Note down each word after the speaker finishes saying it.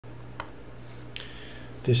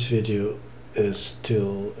This video is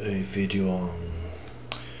still a video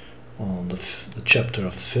on the chapter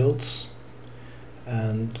of fields,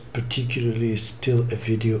 and particularly still a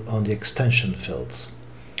video on the extension fields.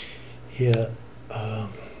 Here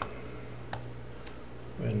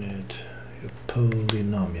we need a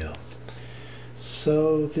polynomial.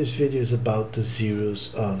 So this video is about the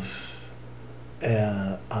zeros of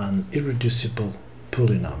an irreducible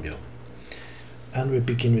polynomial, and we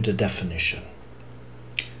begin with the definition.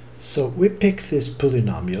 So we pick this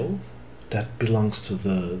polynomial that belongs to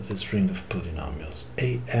this ring of polynomials,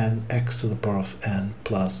 an x to the power of n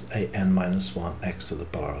plus an minus 1 x to the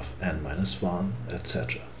power of n minus 1,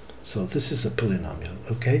 etc. So this is a polynomial,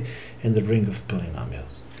 okay, in the ring of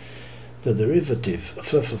polynomials. The derivative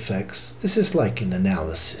of f of x, this is like in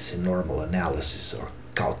analysis, in normal analysis or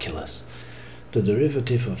calculus. The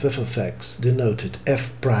derivative of f of x, denoted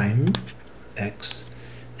f prime x,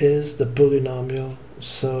 is the polynomial.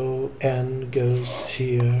 So n goes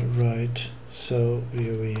here, right? So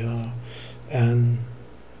here we are, n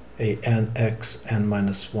x n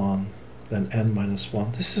minus 1, then n minus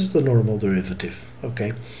 1. This is the normal derivative,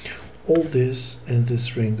 okay? All this in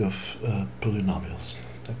this ring of polynomials,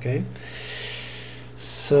 okay?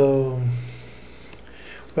 So,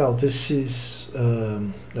 well, this is,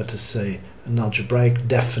 let us say, an algebraic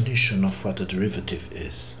definition of what a derivative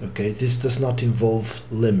is, okay? This does not involve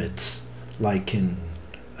limits like in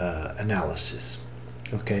analysis,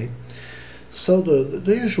 okay? So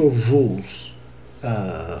the usual rules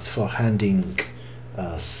for handling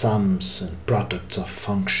sums and products of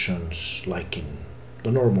functions, like in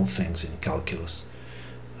the normal things in calculus,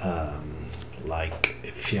 like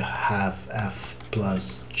if you have f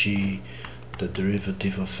plus g, the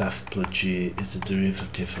derivative of f plus g is the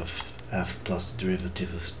derivative of f plus the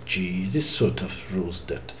derivative of g. This sort of rules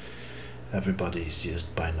that everybody is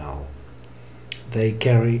used by now, they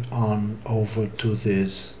carry on over to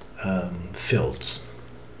these fields.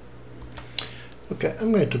 Okay,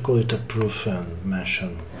 I'm going to call it a proof and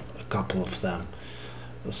mention a couple of them.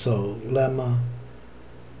 So lemma,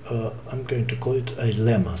 I'm going to call it a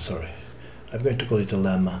lemma, sorry. I'm going to call it a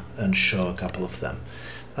lemma and show a couple of them.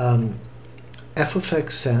 F of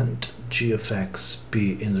x and g of x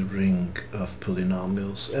be in the ring of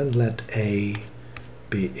polynomials, and let a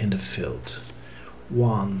be in the field.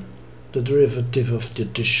 1. The derivative of the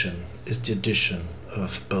addition is the addition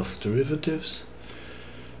of both derivatives.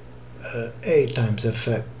 A times f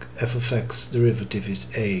of x derivative is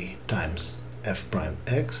a times f prime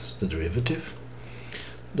x, the derivative.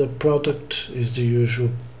 The product is the usual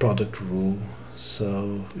product rule,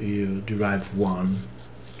 so you derive one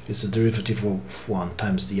is the derivative of one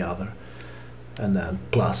times the other, and then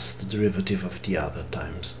plus the derivative of the other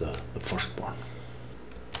times the first one.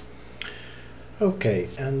 Okay,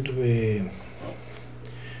 and we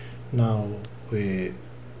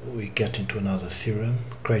get into another theorem,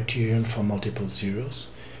 criterion for multiple zeros.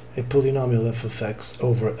 A polynomial f of x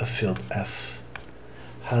over a field f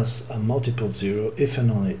has a multiple zero if and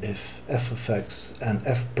only if f of x and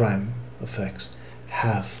f prime of x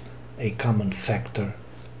have a common factor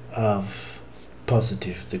of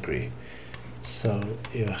positive degree. So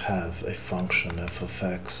you have a function f of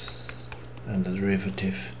x and the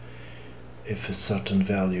derivative if a certain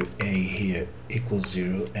value a here equals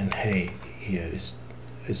 0 and a here is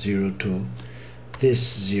 0 too, this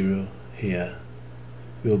 0 here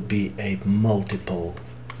will be a multiple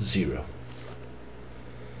 0.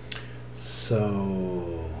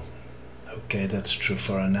 So, okay, that's true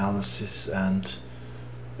for analysis, and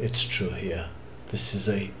it's true here. This is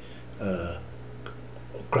a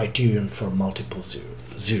criterion for multiple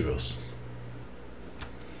zeros.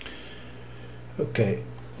 Okay,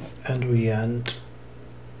 and we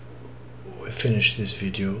finish this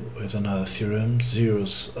video with another theorem,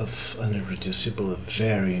 zeros of an irreducible, a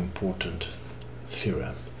very important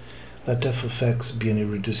theorem. Let f of x be an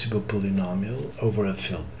irreducible polynomial over a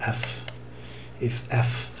field f. If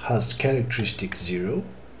f has characteristic 0,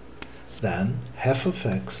 then f of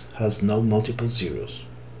x has no multiple zeros.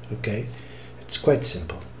 Okay, it's quite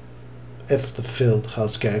simple. If the field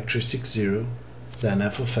has characteristic 0, then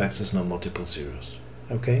f of x has no multiple zeros.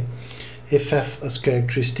 Okay, if f has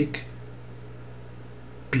characteristic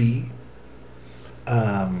b,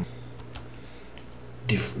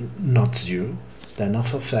 not 0, then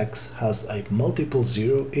f of x has a multiple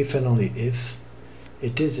 0 if and only if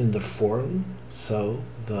it is in the form, so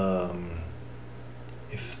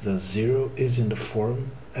if the 0 is in the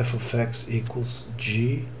form f of x equals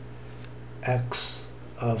g x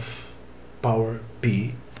of power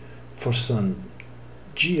b for some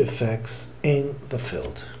g of x in the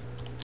field.